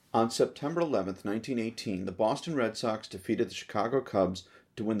On September 11th, 1918, the Boston Red Sox defeated the Chicago Cubs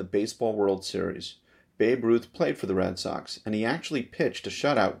to win the Baseball World Series. Babe Ruth played for the Red Sox, and he actually pitched a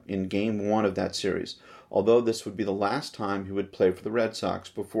shutout in Game 1 of that series, although this would be the last time he would play for the Red Sox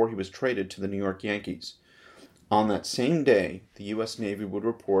before he was traded to the New York Yankees. On that same day, the U.S. Navy would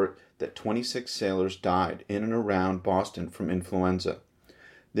report that 26 sailors died in and around Boston from influenza.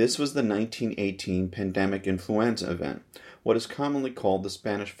 This was the 1918 pandemic influenza event, what is commonly called the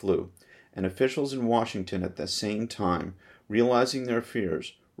Spanish flu, and officials in Washington at the same time, realizing their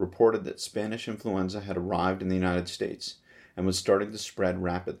fears, reported that Spanish influenza had arrived in the United States and was starting to spread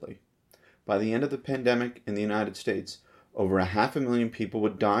rapidly. By the end of the pandemic in the United States, over 500,000 people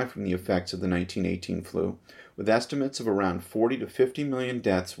would die from the effects of the 1918 flu, with estimates of around 40 to 50 million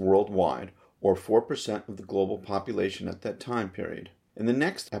deaths worldwide, or 4% of the global population at that time period. In the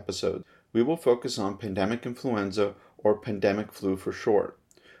next episode, we will focus on pandemic influenza, or pandemic flu for short.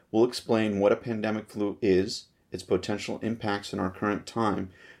 We'll explain what a pandemic flu is, its potential impacts in our current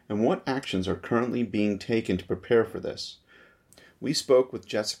time, and what actions are currently being taken to prepare for this. We spoke with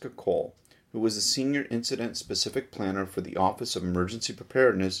Jessica Cole, who was the Senior Incident-Specific Planner for the Office of Emergency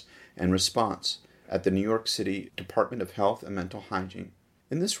Preparedness and Response at the New York City Department of Health and Mental Hygiene.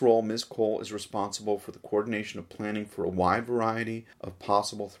 In this role, Ms. Cole is responsible for the coordination of planning for a wide variety of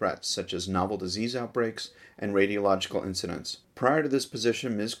possible threats, such as novel disease outbreaks and radiological incidents. Prior to this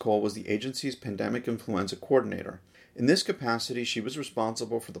position, Ms. Cole was the agency's pandemic influenza coordinator. In this capacity, she was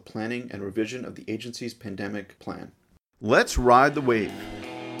responsible for the planning and revision of the agency's pandemic plan. Let's ride the wave.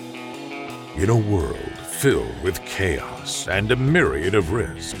 In a world filled with chaos and a myriad of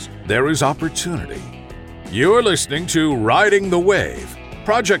risks, there is opportunity. You're listening to Riding the Wave,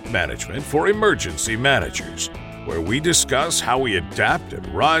 Project Management for Emergency Managers, where we discuss how we adapt and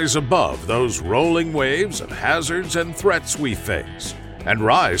rise above those rolling waves of hazards and threats we face, and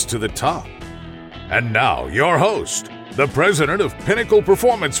rise to the top. And now, your host, the president of Pinnacle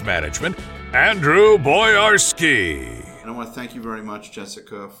Performance Management, Andrew Boyarsky. And I want to thank you very much,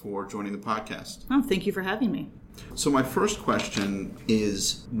 Jessica, for joining the podcast. Oh, thank you for having me. So my first question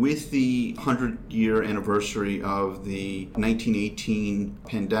is, with the 100-year anniversary of the 1918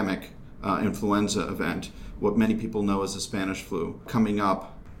 pandemic influenza event, what many people know as the Spanish flu, coming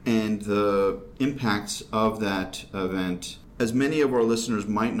up, and the impacts of that event, as many of our listeners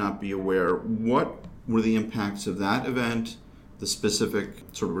might not be aware, what were the impacts of that event, the specific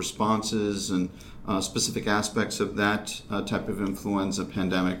sort of responses and specific aspects of that type of influenza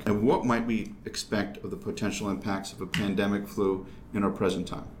pandemic, and what might we expect of the potential impacts of a pandemic flu in our present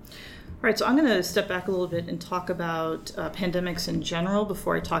time? Right, so I'm going to step back a little bit and talk about pandemics in general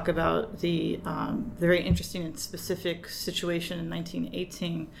before I talk about the very interesting and specific situation in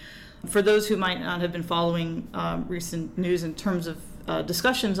 1918. For those who might not have been following recent news in terms of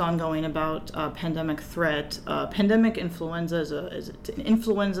discussions ongoing about pandemic threat, pandemic influenza is an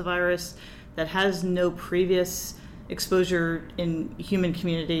influenza virus that has no previous exposure in human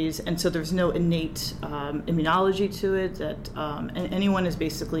communities, and so there's no innate immunology to it. That and anyone is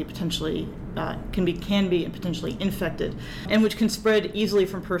basically potentially can be and potentially infected, and which can spread easily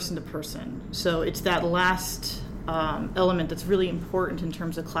from person to person. So it's that last element that's really important in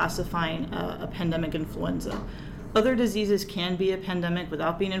terms of classifying a pandemic influenza. Other diseases can be a pandemic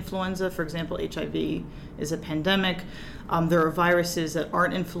without being influenza. For example, HIV is a pandemic. There are viruses that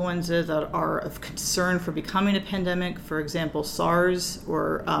aren't influenza that are of concern for becoming a pandemic. For example, SARS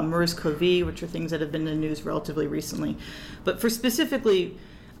or MERS-CoV, which are things that have been in the news relatively recently. But for specifically,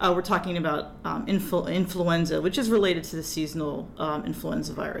 we're talking about influenza, which is related to the seasonal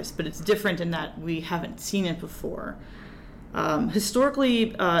influenza virus. But it's different in that we haven't seen it before.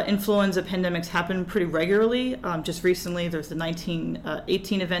 Historically, influenza pandemics happen pretty regularly. Just recently, there's the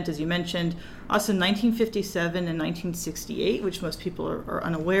 1918 event, as you mentioned. Also, 1957 and 1968, which most people are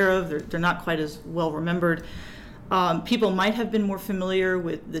unaware of. They're not quite as well remembered. People might have been more familiar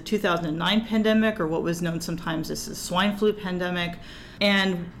with the 2009 pandemic, or what was known sometimes as the swine flu pandemic.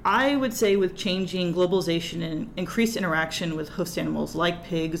 And I would say with changing globalization and increased interaction with host animals like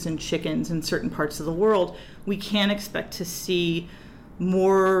pigs and chickens in certain parts of the world, we can expect to see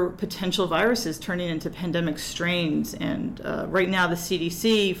more potential viruses turning into pandemic strains. And right now the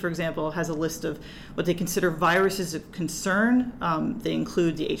CDC, for example, has a list of what they consider viruses of concern. They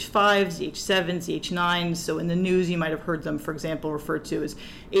include the H5s, the H7s, the H9s. So in the news you might have heard them, for example, referred to as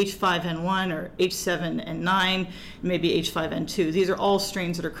H5N1 or H7N9, maybe H5N2. These are all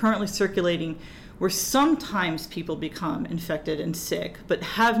strains that are currently circulating where sometimes people become infected and sick, but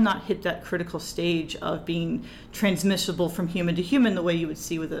have not hit that critical stage of being transmissible from human to human the way you would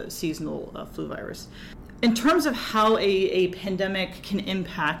see with a seasonal flu virus. In terms of how a pandemic can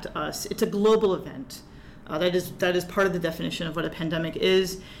impact us, it's a global event. That is part of the definition of what a pandemic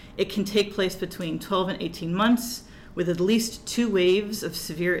is. It can take place between 12 and 18 months with at least 2 waves of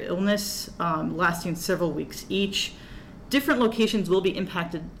severe illness lasting several weeks each. Different locations will be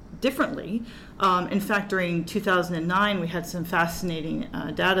impacted differently. In fact, during 2009, we had some fascinating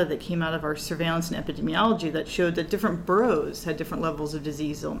data that came out of our surveillance and epidemiology that showed that different boroughs had different levels of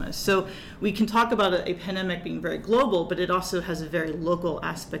disease illness. So we can talk about a pandemic being very global, but it also has a very local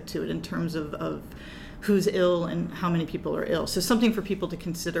aspect to it in terms of who's ill and how many people are ill. So something for people to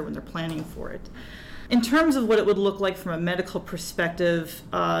consider when they're planning for it. In terms of what it would look like from a medical perspective,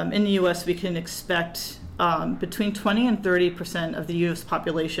 in the U.S. we can expect between 20 and 30% of the U.S.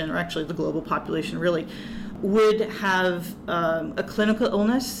 population, or actually the global population really, would have a clinical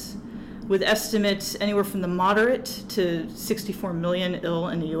illness, with estimates anywhere from the moderate to 64 million ill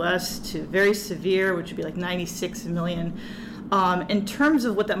in the U.S. to very severe, which would be like 96 million. In terms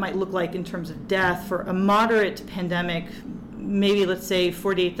of what that might look like in terms of death, for a moderate pandemic, maybe let's say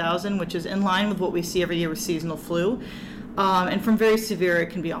 48,000, which is in line with what we see every year with seasonal flu. And from very severe, it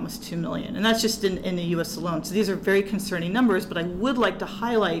can be almost 2 million. And that's just in the U.S. alone. So these are very concerning numbers, but I would like to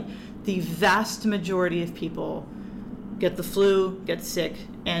highlight the vast majority of people get the flu, get sick,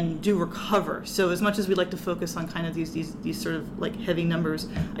 and do recover. So as much as we like to focus on kind of these sort of like heavy numbers,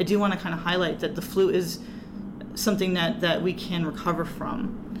 I do want to kind of highlight that the flu is something that we can recover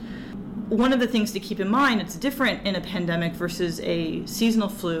from. One of the things to keep in mind, it's different in a pandemic versus a seasonal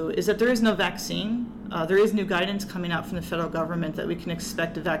flu, is that there is no vaccine. There is new guidance coming out from the federal government that we can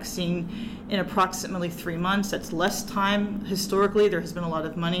expect a vaccine in approximately 3 months. That's less time. Historically, there has been a lot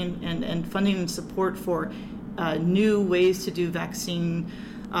of money and funding and support for new ways to do vaccine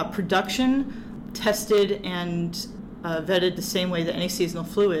production, tested and vetted the same way that any seasonal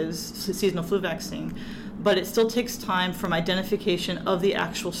flu vaccine. But it still takes time from identification of the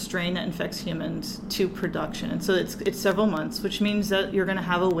actual strain that infects humans to production. And so it's several months, which means that you're going to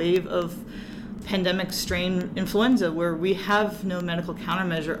have a wave of pandemic strain influenza where we have no medical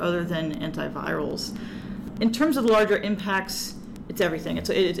countermeasure other than antivirals. In terms of larger impacts, it's everything.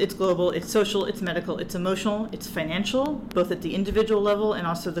 It's global, it's social, it's medical, it's emotional, it's financial, both at the individual level and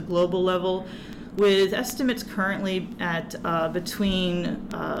also the global level, with estimates currently at between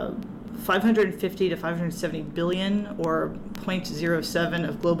 550 to 570 billion, or 0.07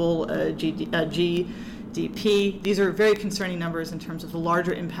 of global GDP. These are very concerning numbers in terms of the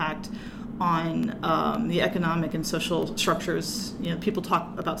larger impact on the economic and social structures. You know, people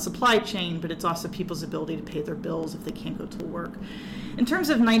talk about supply chain, but it's also people's ability to pay their bills if they can't go to work. In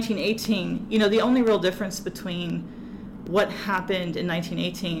terms of 1918, you know, the only real difference between what happened in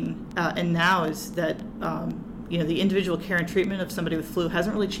 1918 and now is that you know, the individual care and treatment of somebody with flu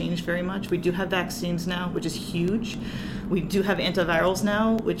hasn't really changed very much. We do have vaccines now, which is huge. We do have antivirals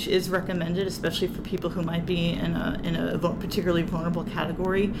now, which is recommended, especially for people who might be in a particularly vulnerable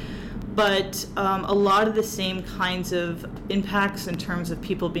category. But a lot of the same kinds of impacts in terms of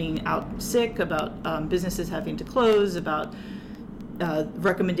people being out sick, about businesses having to close, about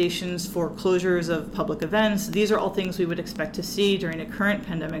recommendations for closures of public events. These are all things we would expect to see during a current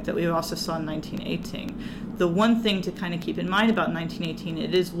pandemic that we also saw in 1918. The one thing to kind of keep in mind about 1918,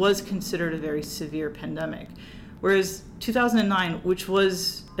 it was considered a very severe pandemic, whereas 2009, which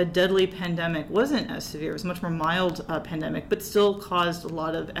was a deadly pandemic, wasn't as severe. It was a much more mild pandemic, but still caused a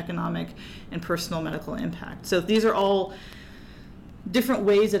lot of economic and personal medical impact. So these are all different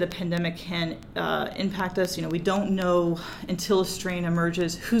ways that a pandemic can impact us. You know, we don't know until a strain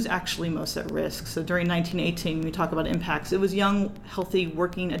emerges who's actually most at risk. So during 1918, when we talk about impacts, it was young, healthy,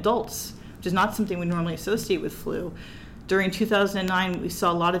 working adults, which is not something we normally associate with flu. During 2009, we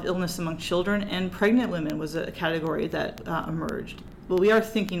saw a lot of illness among children, and pregnant women was a category that emerged. Well, we are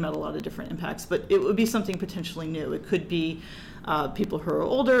thinking about a lot of different impacts, but it would be something potentially new. It could be people who are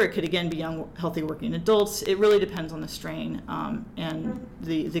older. It could, again, be young, healthy, working adults. It really depends on the strain and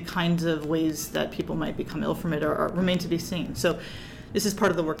the kinds of ways that people might become ill from it remain to be seen. So this is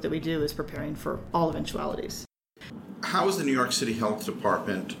part of the work that we do, is preparing for all eventualities. How is the New York City Health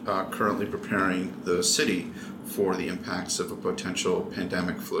Department currently preparing the city for the impacts of a potential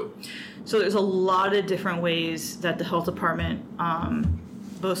pandemic flu? So there's a lot of different ways that the health department,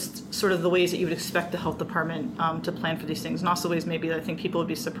 both sort of the ways that you would expect the health department to plan for these things, and also ways maybe that I think people would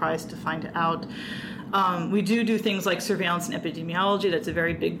be surprised to find out. We do things like surveillance and epidemiology. That's a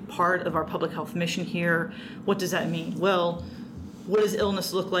very big part of our public health mission here. What does that mean? Well, what does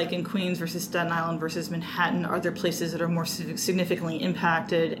illness look like in Queens versus Staten Island versus Manhattan? Are there places that are more significantly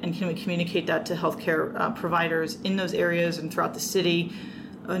impacted? And can we communicate that to healthcare providers in those areas and throughout the city?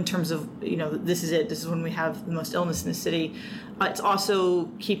 in terms of, this is when we have the most illness in the city. It's also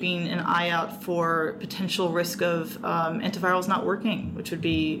keeping an eye out for potential risk of antivirals not working, which would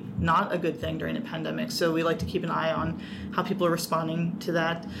be not a good thing during a pandemic. So we like to keep an eye on how people are responding to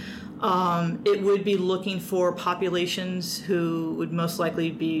that. It would be looking for populations who would most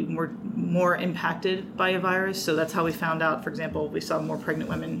likely be more impacted by a virus. So that's how we found out, for example, we saw more pregnant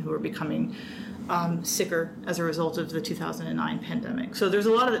women who were becoming sicker as a result of the 2009 pandemic. So there's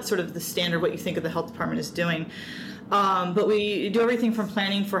a lot of it, sort of the standard, what you think of the health department is doing. But we do everything from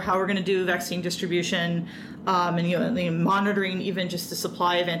planning for how we're going to do vaccine distribution, and monitoring even just the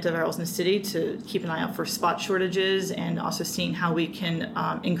supply of antivirals in the city to keep an eye out for spot shortages, and also seeing how we can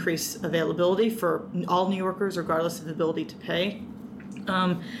increase availability for all New Yorkers, regardless of the ability to pay.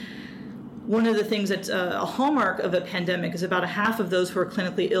 One of the things that's a hallmark of a pandemic is about a half of those who are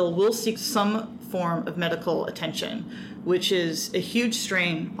clinically ill will seek some form of medical attention, which is a huge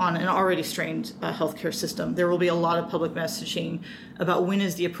strain on an already strained healthcare system. There will be a lot of public messaging about when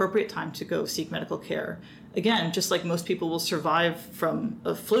is the appropriate time to go seek medical care. Again, just like most people will survive from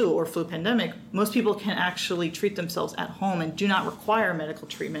a flu or flu pandemic, most people can actually treat themselves at home and do not require medical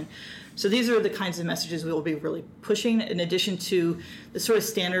treatment. So these are the kinds of messages we will be really pushing, in addition to the sort of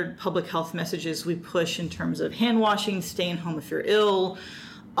standard public health messages we push in terms of hand washing, staying home if you're ill,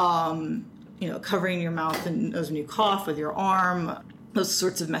 covering your mouth and nose when you cough with your arm, those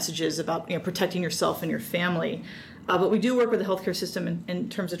sorts of messages about protecting yourself and your family. But we do work with the healthcare system in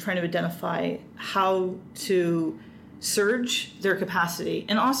terms of trying to identify how to surge their capacity,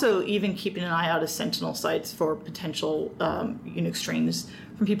 and also even keeping an eye out as sentinel sites for potential strains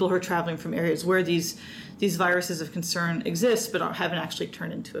from people who are traveling from areas where these viruses of concern exist but haven't actually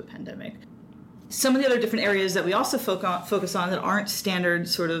turned into a pandemic. Some of the other different areas that we also focus on that aren't standard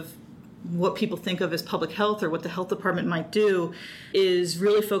sort of what people think of as public health or what the health department might do is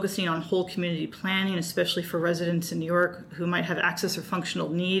really focusing on whole community planning, especially for residents in New York who might have access or functional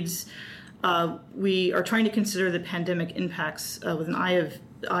needs. We are trying to consider the pandemic impacts with an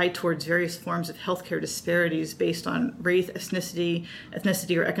eye towards various forms of healthcare disparities based on race,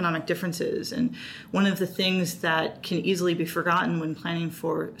 ethnicity, or economic differences. And one of the things that can easily be forgotten when planning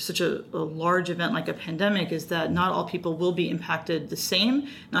for such a large event like a pandemic is that not all people will be impacted the same,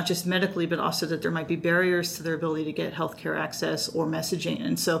 not just medically, but also that there might be barriers to their ability to get healthcare access or messaging.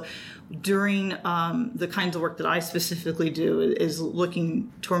 And so during the kinds of work that I specifically do is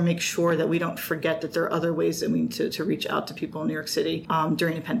looking to make sure that we don't forget that there are other ways that we need to reach out to people in New York City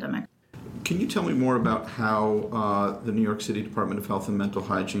during a pandemic. Can you tell me more about how the New York City Department of Health and Mental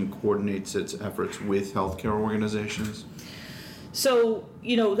Hygiene coordinates its efforts with healthcare organizations? So,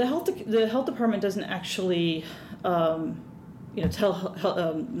 the health department doesn't actually tell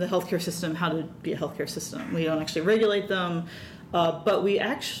the healthcare system how to be a healthcare system. We don't actually regulate them. But we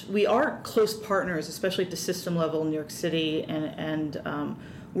are close partners, especially at the system level in New York City, and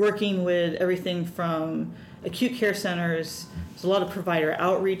working with everything from acute care centers. There's a lot of provider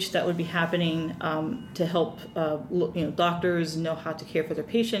outreach that would be happening to help doctors know how to care for their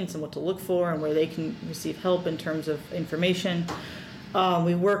patients and what to look for and where they can receive help in terms of information.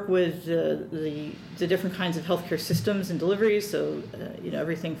 We work with the different kinds of healthcare systems and deliveries, so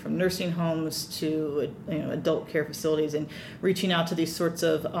everything from nursing homes to adult care facilities, and reaching out to these sorts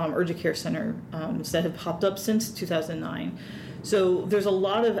of urgent care centers that have popped up since 2009. So there's a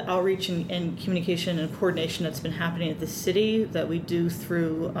lot of outreach and communication and coordination that's been happening at the city that we do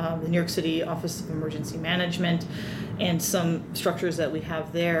through the New York City Office of Emergency Management and some structures that we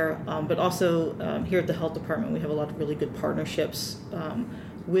have there. But also here at the health department, we have a lot of really good partnerships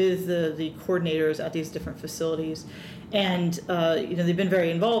with the coordinators at these different facilities. And they've been very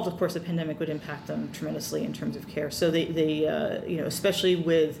involved. Of course, the pandemic would impact them tremendously in terms of care. So they especially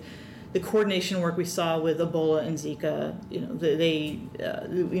with the coordination work we saw with Ebola and Zika,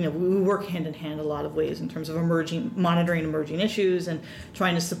 we work hand in hand in a lot of ways in terms of monitoring emerging issues and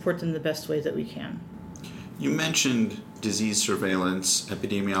trying to support them the best way that we can. You mentioned disease surveillance,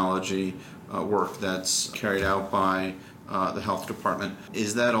 epidemiology work that's carried out by the health department.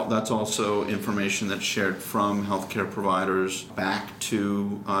 Is that's also information that's shared from healthcare providers back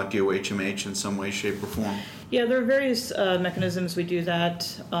to DOHMH in some way, shape, or form? Yeah, there are various mechanisms we do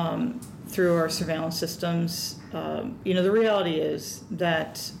that through our surveillance systems. The reality is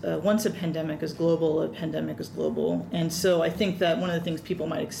that once a pandemic is global, a pandemic is global. And so I think that one of the things people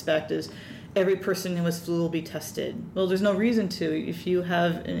might expect is every person who has flu will be tested. Well, there's no reason to. If you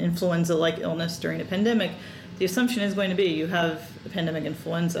have an influenza-like illness during a pandemic, the assumption is going to be you have a pandemic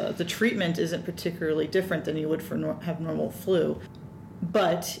influenza. The treatment isn't particularly different than you would have normal flu.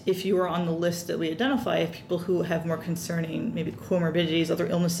 But if you are on the list that we identify of people who have more concerning maybe comorbidities, other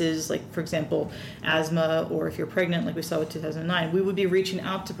illnesses, like, for example, asthma, or if you're pregnant, like we saw with 2009, we would be reaching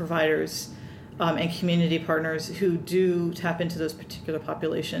out to providers and community partners who do tap into those particular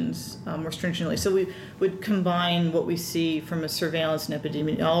populations more stringently. So we would combine what we see from a surveillance and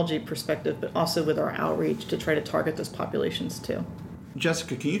epidemiology perspective, but also with our outreach to try to target those populations too.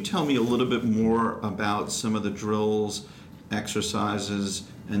 Jessica, can you tell me a little bit more about some of the drills, exercises,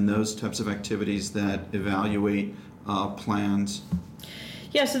 and those types of activities that evaluate plans?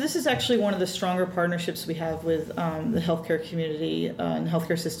 Yeah, so this is actually one of the stronger partnerships we have with the healthcare community and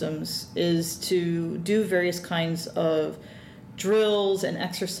healthcare systems, is to do various kinds of drills and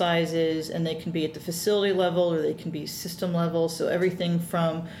exercises, and they can be at the facility level or they can be system level. So everything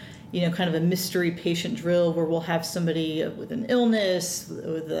from, kind of a mystery patient drill where we'll have somebody with an illness,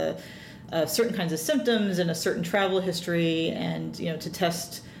 with certain kinds of symptoms and a certain travel history, and to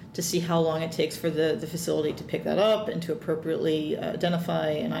test to see how long it takes for the facility to pick that up and to appropriately identify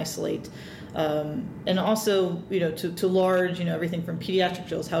and isolate. And also, to large, everything from pediatric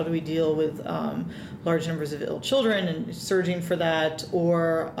drills, how do we deal with large numbers of ill children and surging for that,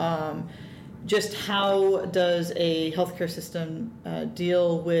 or just how does a healthcare system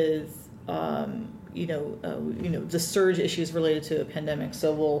deal with the surge issues related to a pandemic.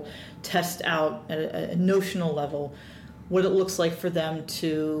 So we'll test out at a notional level what it looks like for them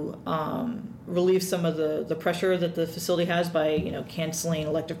to relieve some of the pressure that the facility has by canceling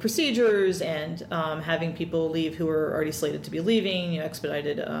elective procedures and having people leave who are already slated to be leaving,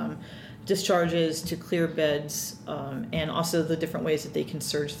 expedited discharges to clear beds, and also the different ways that they can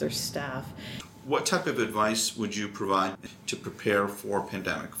surge their staff. What type of advice would you provide to prepare for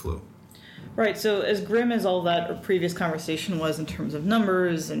pandemic flu? Right, so as grim as all that previous conversation was in terms of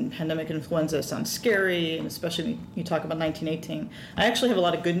numbers, and pandemic influenza sounds scary, and especially when you talk about 1918, I actually have a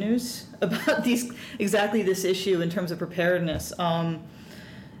lot of good news about exactly this issue in terms of preparedness.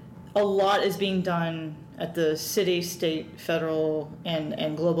 A lot is being done at the city, state, federal,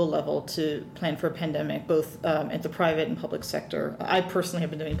 and global level to plan for a pandemic, both at the private and public sector. I personally have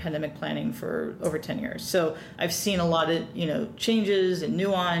been doing pandemic planning for over 10 years. So I've seen a lot of changes and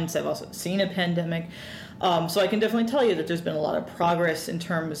nuance. I've also seen a pandemic. So I can definitely tell you that there's been a lot of progress in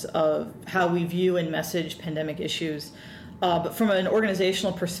terms of how we view and message pandemic issues. But from an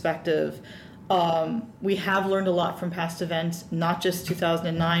organizational perspective, we have learned a lot from past events, not just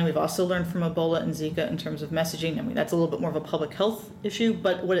 2009. We've also learned from Ebola and Zika in terms of messaging. I mean, that's a little bit more of a public health issue,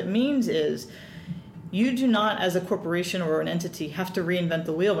 but what it means is you do not, as a corporation or an entity, have to reinvent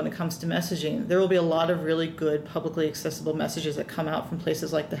the wheel when it comes to messaging. There will be a lot of really good publicly accessible messages that come out from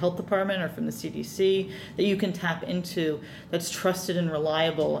places like the health department or from the CDC that you can tap into, that's trusted and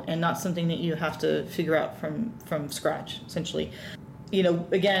reliable, and not something that you have to figure out from scratch, essentially.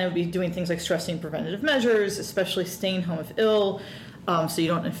 Again, it would be doing things like stressing preventative measures, especially staying home if ill, so you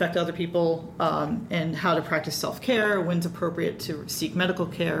don't infect other people, and how to practice self-care, when's appropriate to seek medical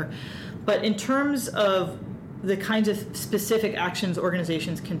care. But in terms of the kinds of specific actions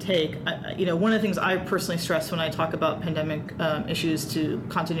organizations can take, one of the things I personally stress when I talk about pandemic issues to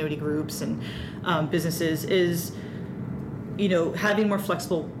continuity groups and businesses is having more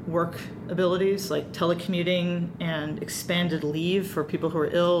flexible work abilities, like telecommuting and expanded leave for people who are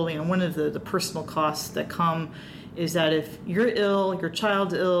ill. One of the personal costs that come is that if you're ill, your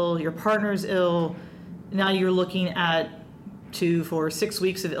child's ill, your partner's ill, now you're looking at 2, 4, 6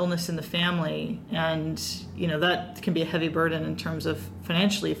 weeks of illness in the family, and that can be a heavy burden in terms of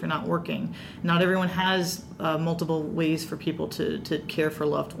financially if you're not working. Not everyone has multiple ways for people to care for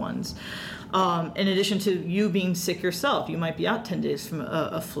loved ones. In addition to you being sick yourself, you might be out 10 days from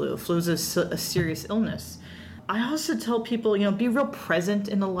a flu. Flu is a serious illness. I also tell people, be real present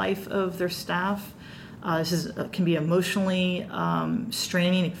in the life of their staff. This can be emotionally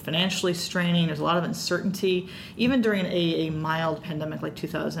straining, financially straining. There's a lot of uncertainty. Even during a mild pandemic like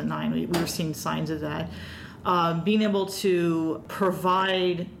 2009, we were seeing signs of that. Being able to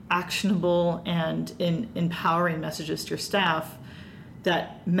provide actionable and empowering messages to your staff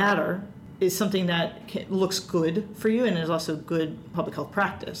that matter is something that looks good for you and is also good public health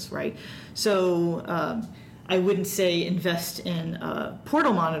practice, right? So I wouldn't say invest in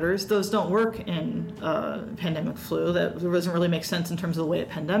portal monitors. Those don't work in pandemic flu. That doesn't really make sense in terms of the way a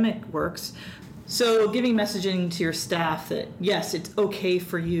pandemic works. So giving messaging to your staff that, yes, it's okay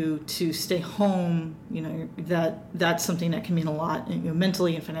for you to stay home, that's something that can mean a lot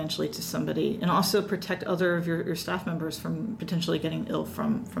mentally and financially to somebody, and also protect other of your staff members from potentially getting ill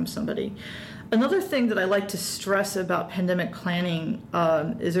from somebody. Another thing that I like to stress about pandemic planning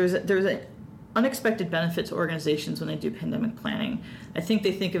is there's unexpected benefit to organizations when they do pandemic planning. I think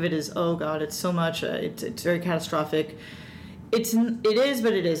they think of it as, oh God, it's so much, it's very catastrophic. It is,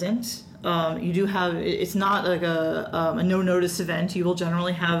 but it isn't. You do have, it's not like a no-notice event. You will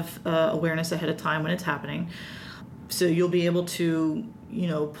generally have awareness ahead of time when it's happening. So you'll be able to,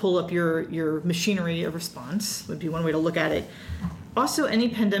 pull up your machinery of response, would be one way to look at it. Also, any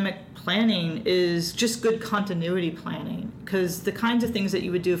pandemic planning is just good continuity planning, because the kinds of things that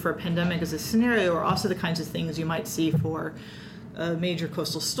you would do for a pandemic as a scenario are also the kinds of things you might see for a major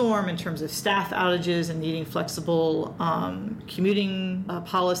coastal storm in terms of staff outages and needing flexible commuting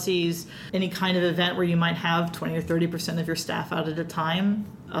policies. Any kind of event where you might have 20 or 30% of your staff out at a time.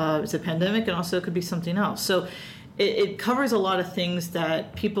 It's a pandemic, and also it could be something else. So it covers a lot of things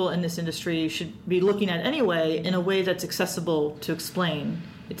that people in this industry should be looking at anyway, in a way that's accessible to explain.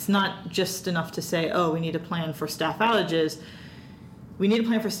 It's not just enough to say, oh, we need a plan for staff outages. We need a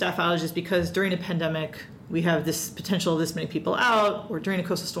plan for staff outages because during a pandemic, we have this potential of this many people out, or during a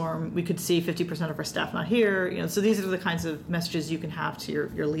coastal storm, we could see 50% of our staff not here. So these are the kinds of messages you can have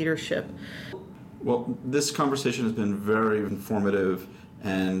to your leadership. Well, this conversation has been very informative,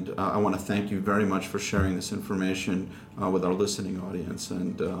 and I want to thank you very much for sharing this information with our listening audience,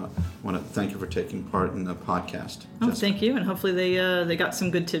 and I want to thank you for taking part in the podcast. Oh, thank you, and hopefully they got some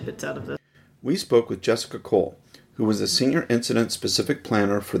good tidbits out of this. We spoke with Jessica Cole, who was the Senior Incident Specific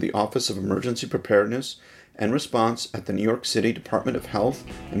Planner for the Office of Emergency Preparedness and Response at the New York City Department of Health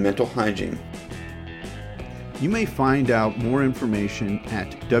and Mental Hygiene. You may find out more information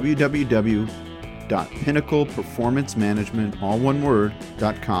at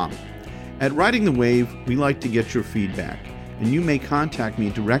www.pinnacleperformancemanagement.com. At Riding the Wave, we like to get your feedback, and you may contact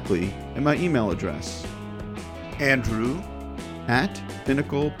me directly at my email address,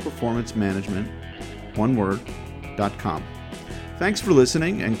 andrew@pinnacleperformancemanagement.com. Thanks for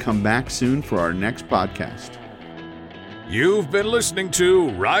listening, and come back soon for our next podcast. You've been listening to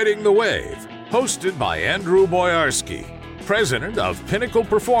Riding the Wave, hosted by Andrew Boyarsky, President of Pinnacle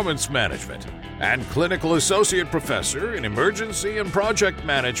Performance Management and Clinical Associate Professor in Emergency and Project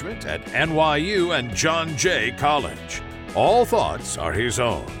Management at NYU and John Jay College. All thoughts are his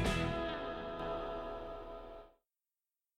own.